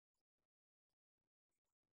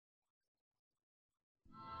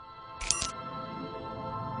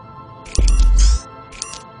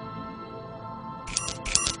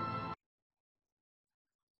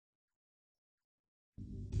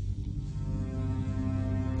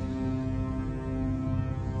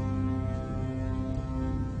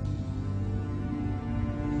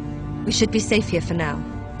We should be safe here for now.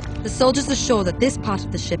 The soldiers are sure that this part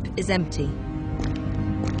of the ship is empty.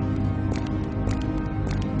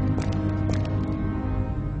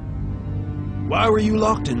 Why were you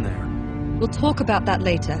locked in there? We'll talk about that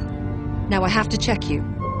later. Now I have to check you.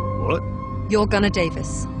 What? You're Gunnar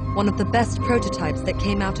Davis, one of the best prototypes that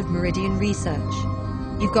came out of Meridian research.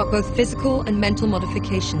 You've got both physical and mental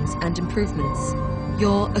modifications and improvements.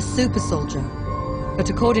 You're a super soldier. But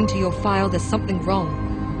according to your file, there's something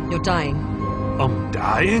wrong. You're dying. I'm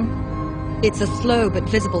dying? It's a slow but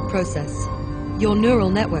visible process. Your neural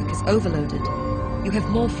network is overloaded. You have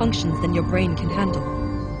more functions than your brain can handle.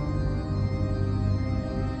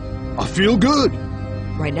 I feel good.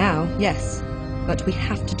 Right now, yes. But we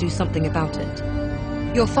have to do something about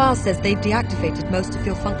it. Your file says they've deactivated most of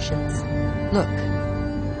your functions. Look.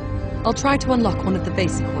 I'll try to unlock one of the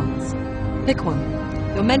basic ones. Pick one.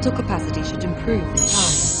 Your mental capacity should improve in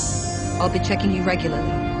time. I'll be checking you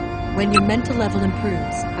regularly. When your mental level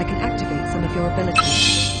improves, I can activate some of your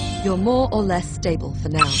abilities. You're more or less stable for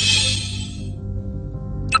now.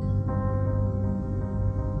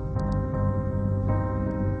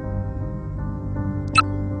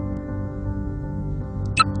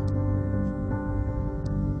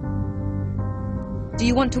 Do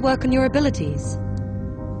you want to work on your abilities?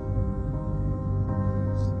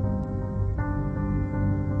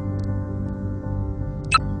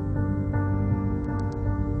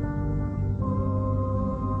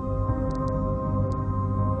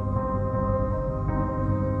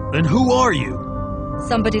 And who are you?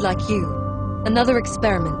 Somebody like you. Another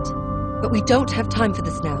experiment. But we don't have time for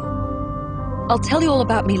this now. I'll tell you all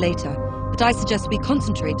about me later, but I suggest we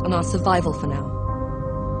concentrate on our survival for now.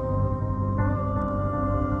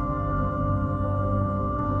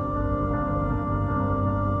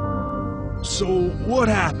 So, what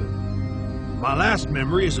happened? My last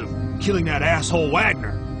memory is of killing that asshole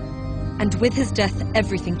Wagner. And with his death,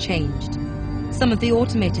 everything changed. Some of the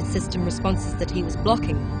automated system responses that he was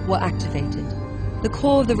blocking were activated. The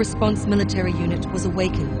core of the response military unit was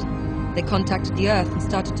awakened. They contacted the Earth and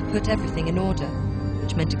started to put everything in order,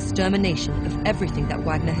 which meant extermination of everything that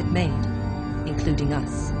Wagner had made, including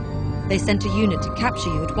us. They sent a unit to capture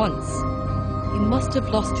you at once. You must have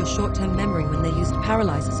lost your short-term memory when they used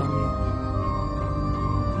paralyzers on you.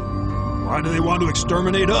 Why do they want to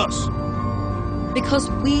exterminate us? Because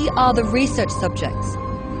we are the research subjects,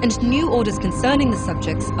 and new orders concerning the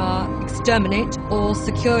subjects are exterminate or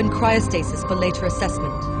secure in cryostasis for later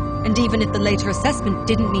assessment. And even if the later assessment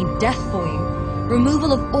didn't mean death for you,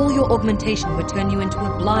 removal of all your augmentation would turn you into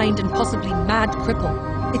a blind and possibly mad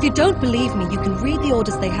cripple. If you don't believe me, you can read the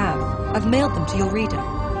orders they have. I've mailed them to your reader.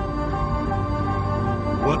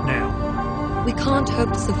 What now? We can't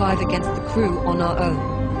hope to survive against the crew on our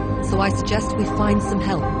own, so I suggest we find some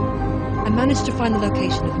help. I managed to find the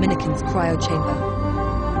location of Minikin's cryo chamber.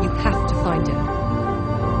 You have to find him.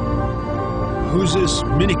 Who's this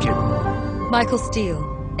Minikin? Michael Steele,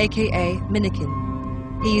 aka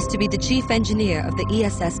Minikin. He used to be the chief engineer of the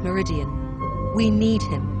ESS Meridian. We need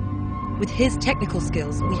him. With his technical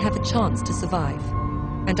skills, we have a chance to survive.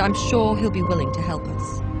 And I'm sure he'll be willing to help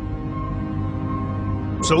us.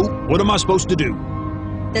 So, what am I supposed to do?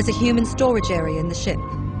 There's a human storage area in the ship.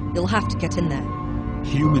 You'll have to get in there.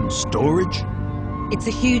 Human storage? It's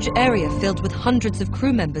a huge area filled with hundreds of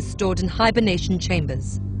crew members stored in hibernation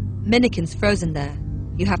chambers. Minikin's frozen there.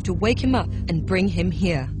 You have to wake him up and bring him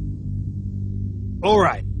here. All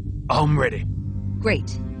right, I'm ready.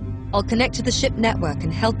 Great. I'll connect to the ship network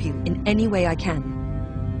and help you in any way I can.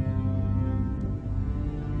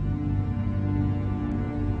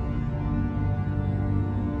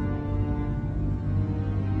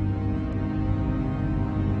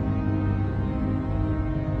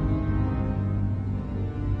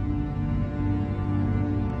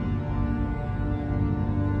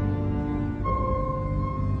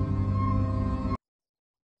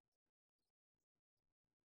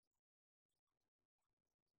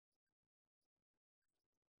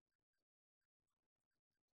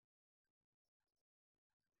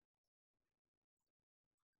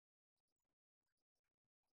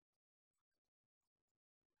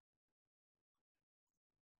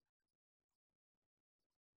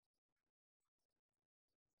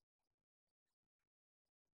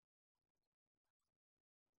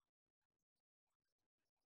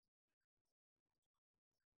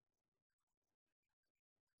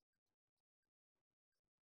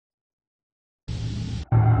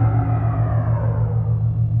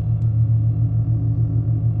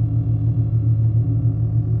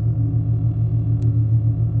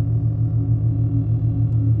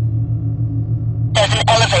 There's an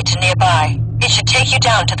elevator nearby. It should take you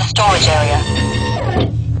down to the storage area.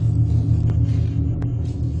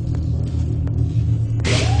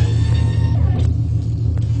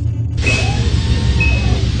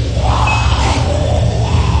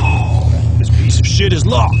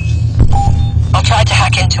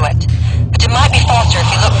 to it, but it might be faster if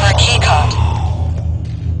you look for a key card.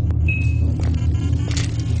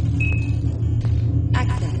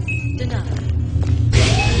 Access denied.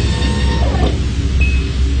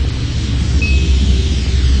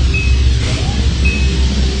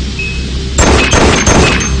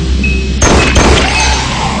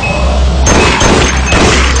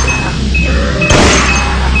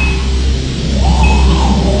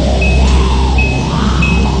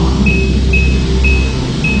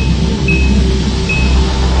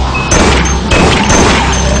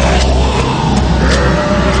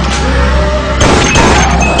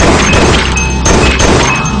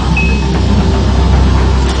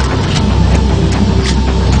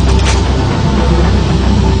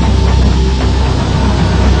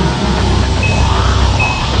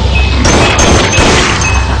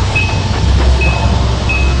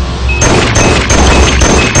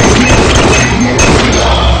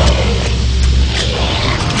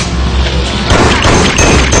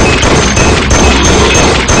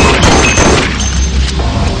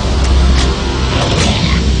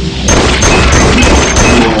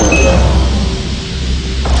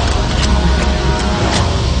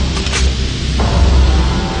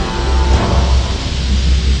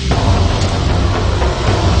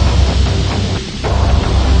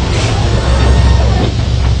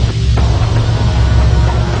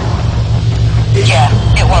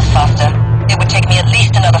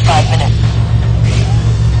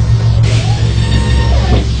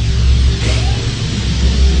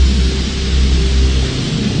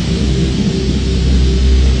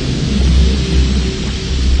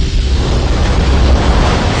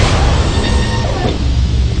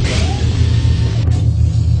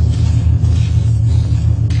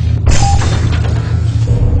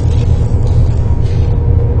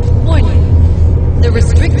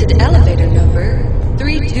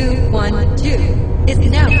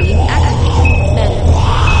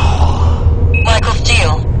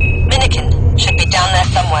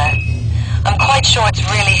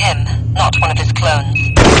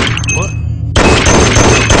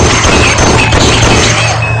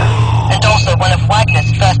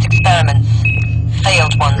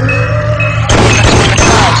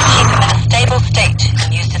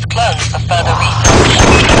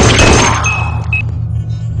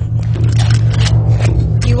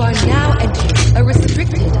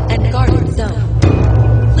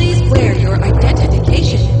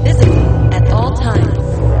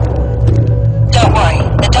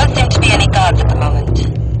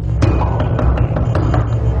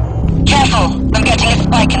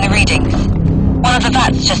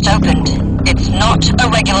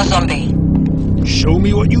 Show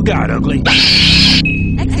me what you got, ugly.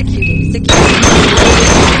 Executing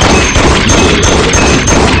security.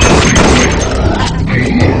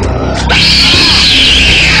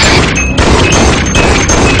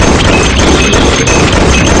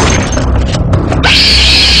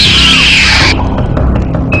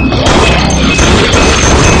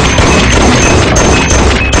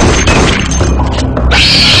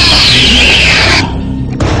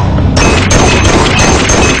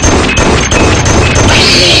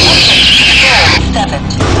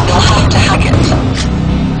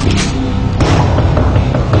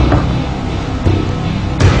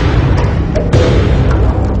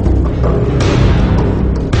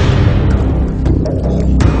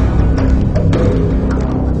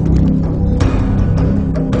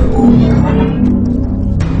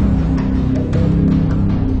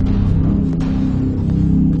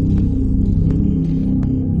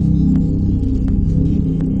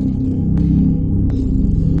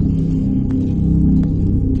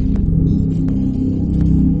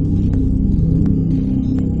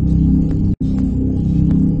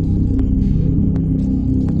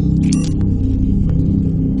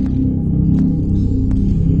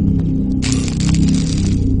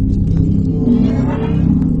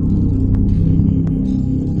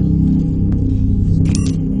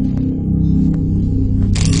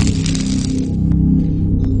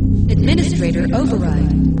 Administrator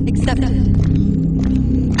override accepted.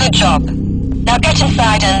 Good job. Now get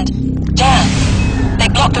inside and... Damn! They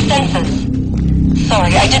blocked the sensors.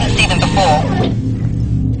 Sorry, I didn't see them before.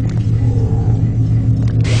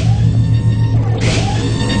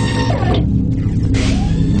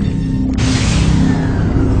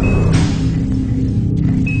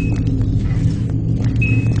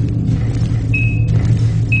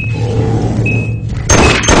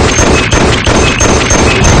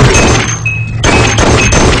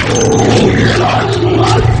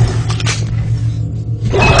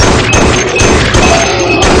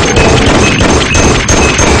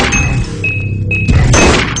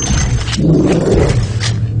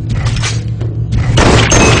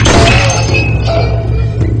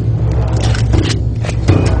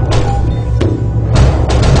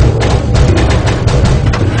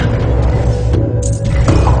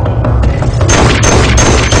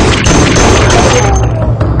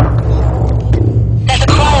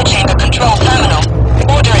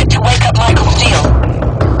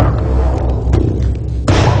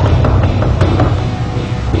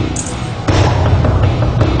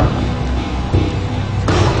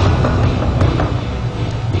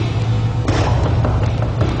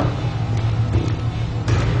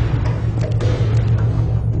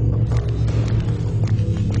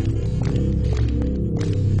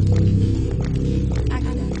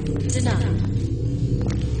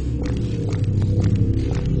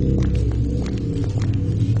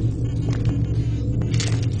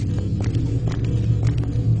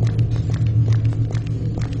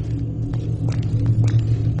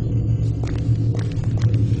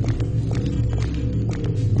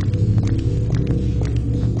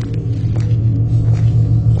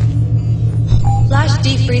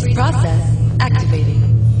 activating.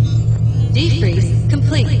 Defreeze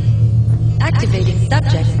complete. Activating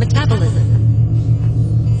subject's metabolism.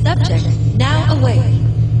 Subject now awake.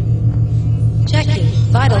 Checking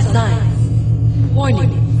vital signs.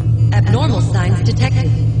 Warning. Abnormal signs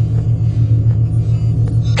detected.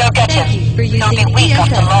 Go get Thank him. you for using He'll be weak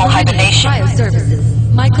after long hibernation.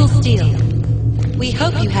 Cryoservices. Michael Steele. We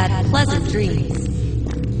hope you had pleasant dreams.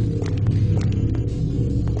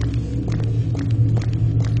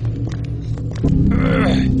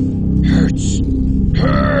 Hurts.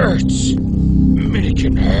 Hurts.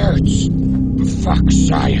 Minikin hurts. Fuck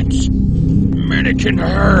science. Minikin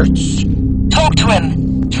hurts. Talk to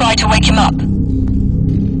him. Try to wake him up.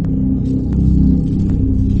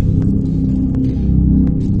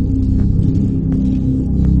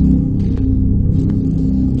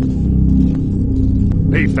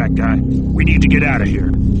 Hey, fat guy. We need to get out of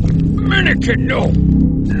here. Minikin, no.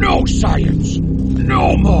 No science.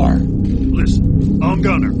 No more. Listen, I'm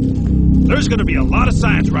Gunner. There's gonna be a lot of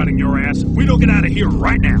science riding your ass if we don't get out of here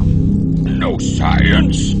right now. No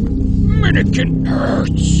science. Minikin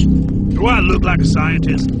hurts. Do I look like a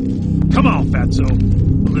scientist? Come on, fatso. A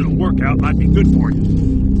little workout might be good for you.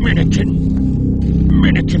 Minikin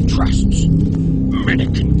trusts.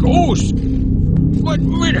 Minikin goes. But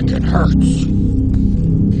Minikin hurts.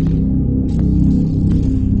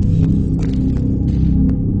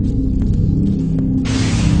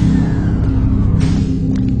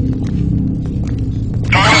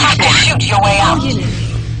 Shoot your way out. All units,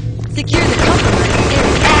 secure the compromised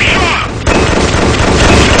area.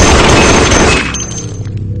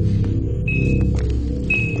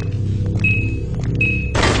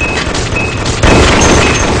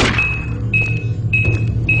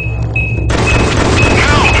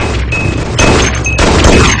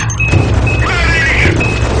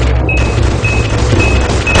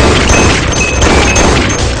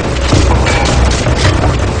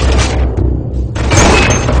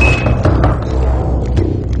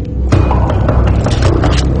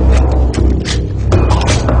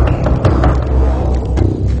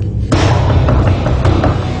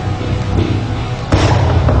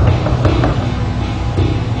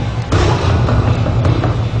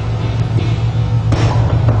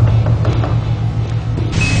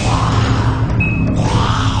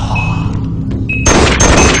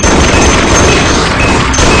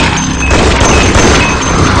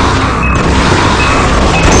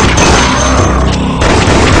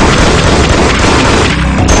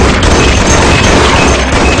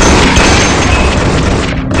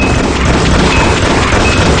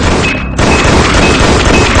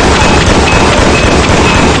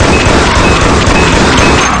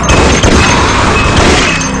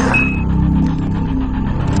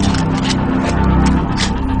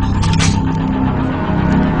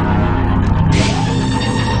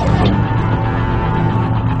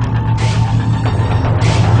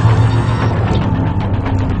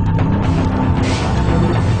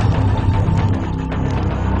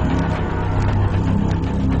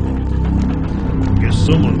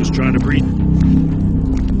 Someone was trying to breathe.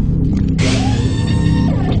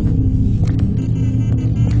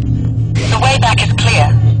 The way back is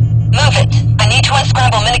clear. Move it. I need to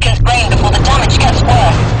unscramble Minikin's brain before the damage gets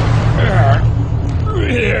worse.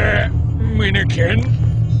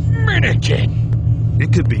 Minikin.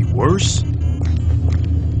 It could be worse.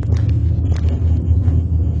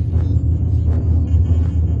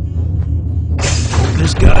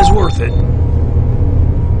 This guy's worth it.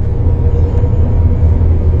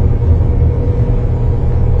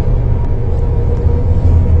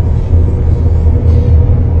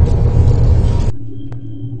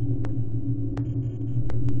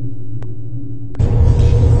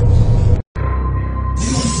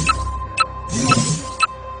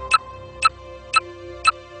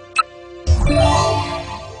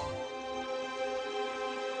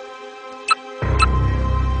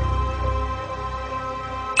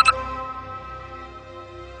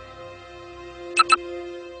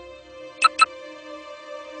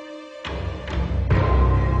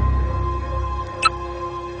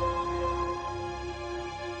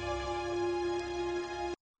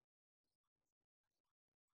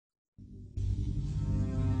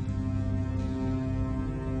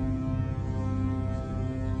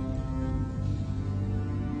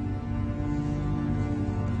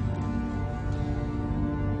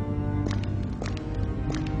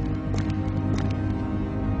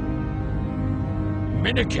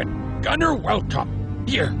 Minikin, Gunner, welcome.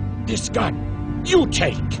 Here, this gun. You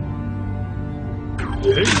take.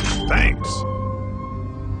 Hey, thanks.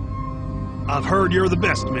 I've heard you're the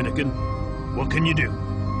best, Minikin. What can you do?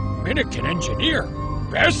 Minikin engineer.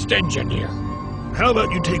 Best engineer. How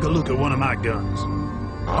about you take a look at one of my guns?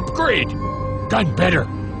 Upgrade. Gun better.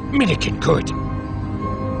 Minikin good.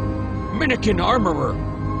 Minikin armorer.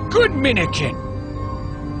 Good Minikin.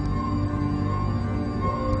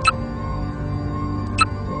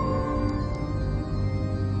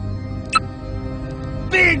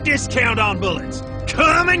 Big discount on bullets.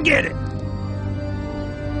 Come and get it.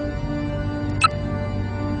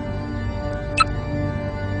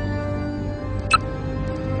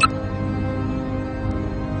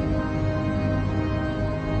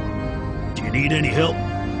 Do you need any help?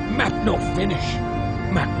 Map no finish.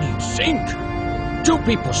 Map needs sink. 2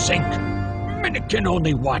 people sink. Minikin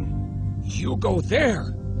only 1. You go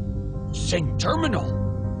there. Sink terminal.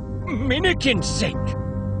 Minikin sink.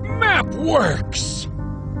 Map works.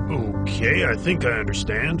 Okay, I think I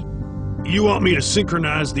understand. You want me to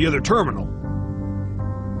synchronize the other terminal?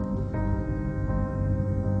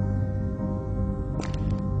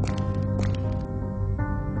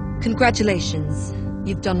 Congratulations.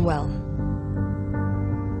 You've done well.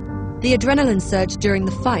 The adrenaline surge during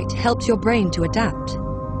the fight helped your brain to adapt.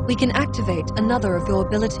 We can activate another of your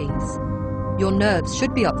abilities. Your nerves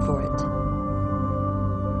should be up for it.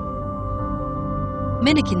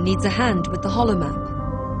 Minikin needs a hand with the holomap.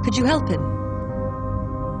 Could you help him?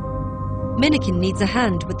 Minikin needs a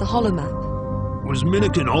hand with the holomap. Was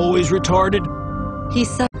Minikin always retarded?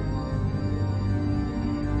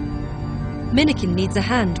 Minikin needs a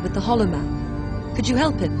hand with the holomap. Could you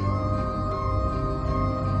help him?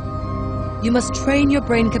 You must train your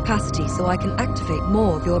brain capacity so I can activate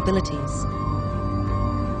more of your abilities.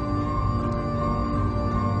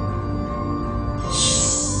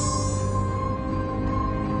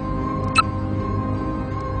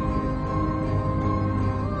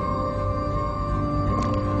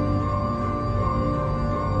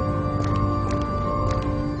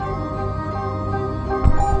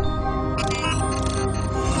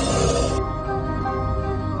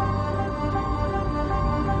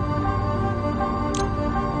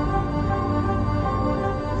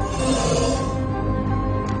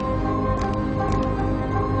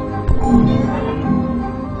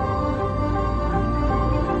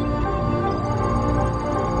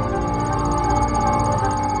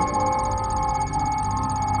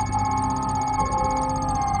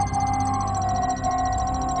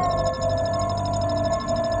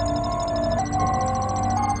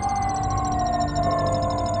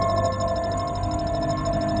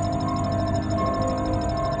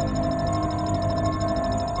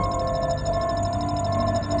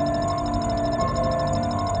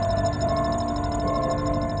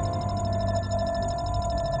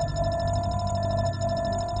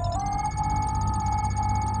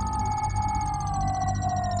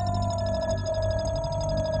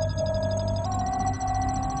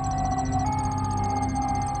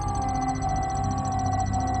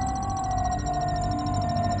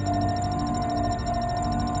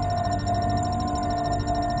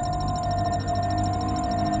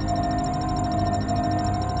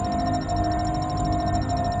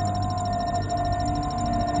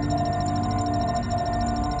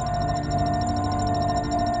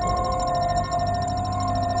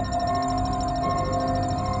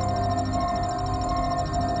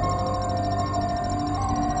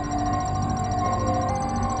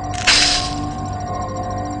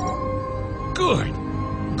 Good.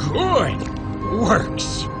 Good.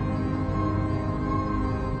 Works.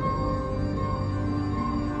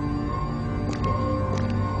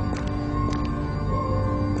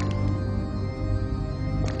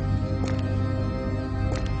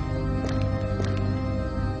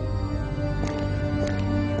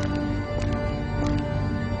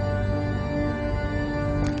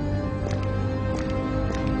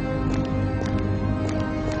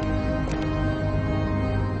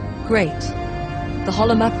 Great. The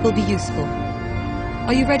holomap will be useful.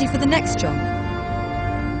 Are you ready for the next job?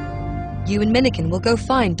 You and Minikin will go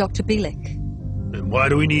find Dr. Bielik. And why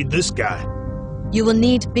do we need this guy? You will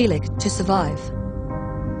need Bielik to survive.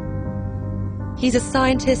 He's a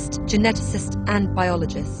scientist, geneticist, and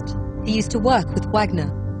biologist. He used to work with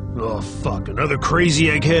Wagner. Oh fuck, another crazy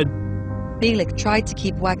egghead? Bielik tried to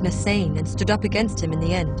keep Wagner sane and stood up against him in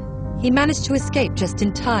the end. He managed to escape just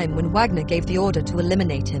in time when Wagner gave the order to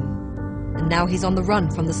eliminate him. And now he's on the run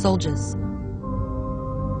from the soldiers.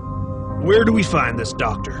 Where do we find this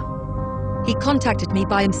doctor? He contacted me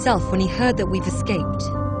by himself when he heard that we've escaped.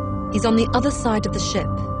 He's on the other side of the ship,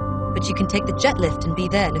 but you can take the jet lift and be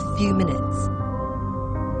there in a few minutes.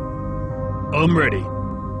 I'm ready.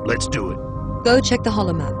 Let's do it. Go check the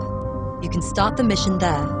holomap. You can start the mission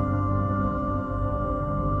there.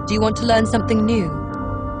 Do you want to learn something new?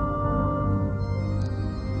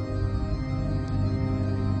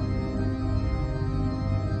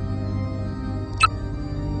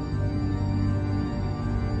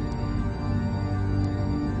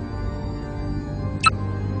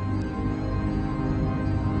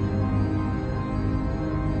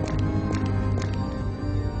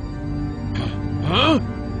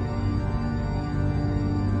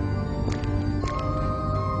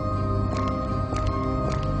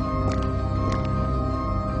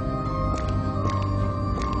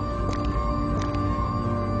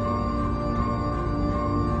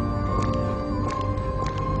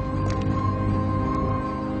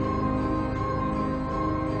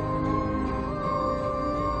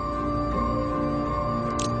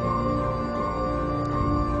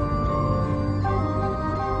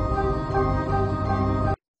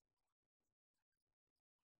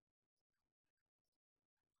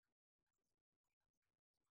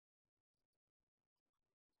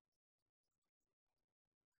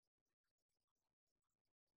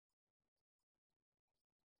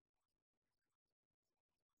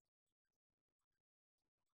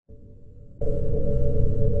 Go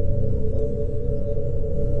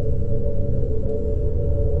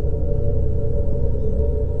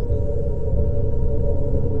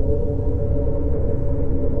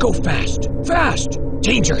fast! Fast!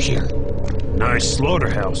 Danger here! Nice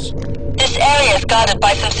slaughterhouse. This area is guarded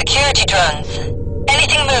by some security drones.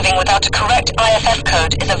 Anything moving without a correct IFS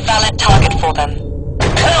code is a valid target for them.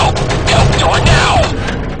 Help! Help door now!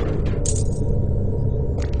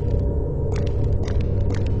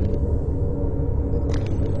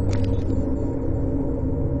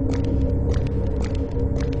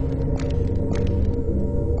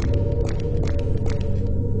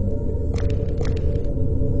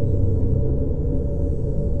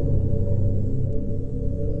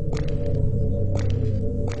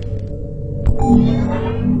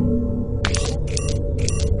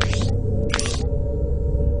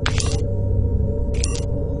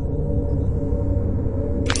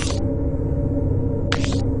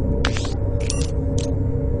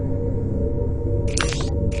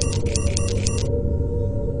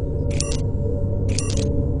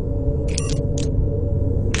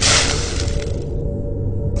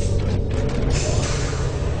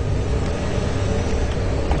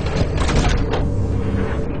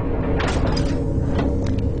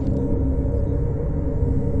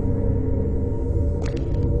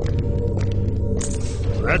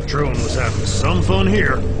 That drone was having some fun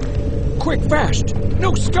here. Quick, fast!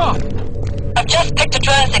 No, stop! I've just picked a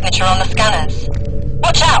drone signature on the scanners.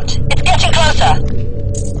 Watch out! It's getting closer!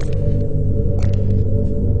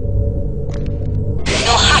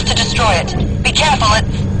 You'll have to destroy it. Be careful,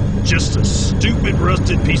 it's... Just a stupid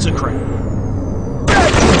rusted piece of crap.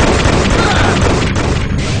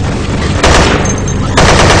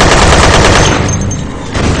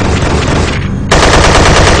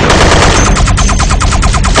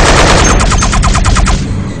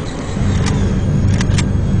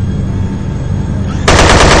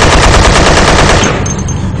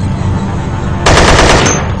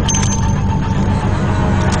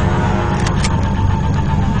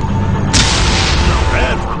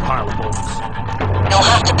 You'll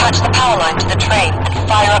have to patch the power line to the train and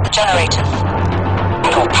fire up the generators.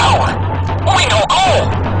 No power! We no go!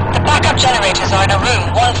 The backup generators are in a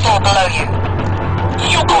room one floor below you.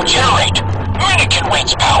 You go generate! Minikin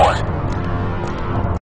waits power!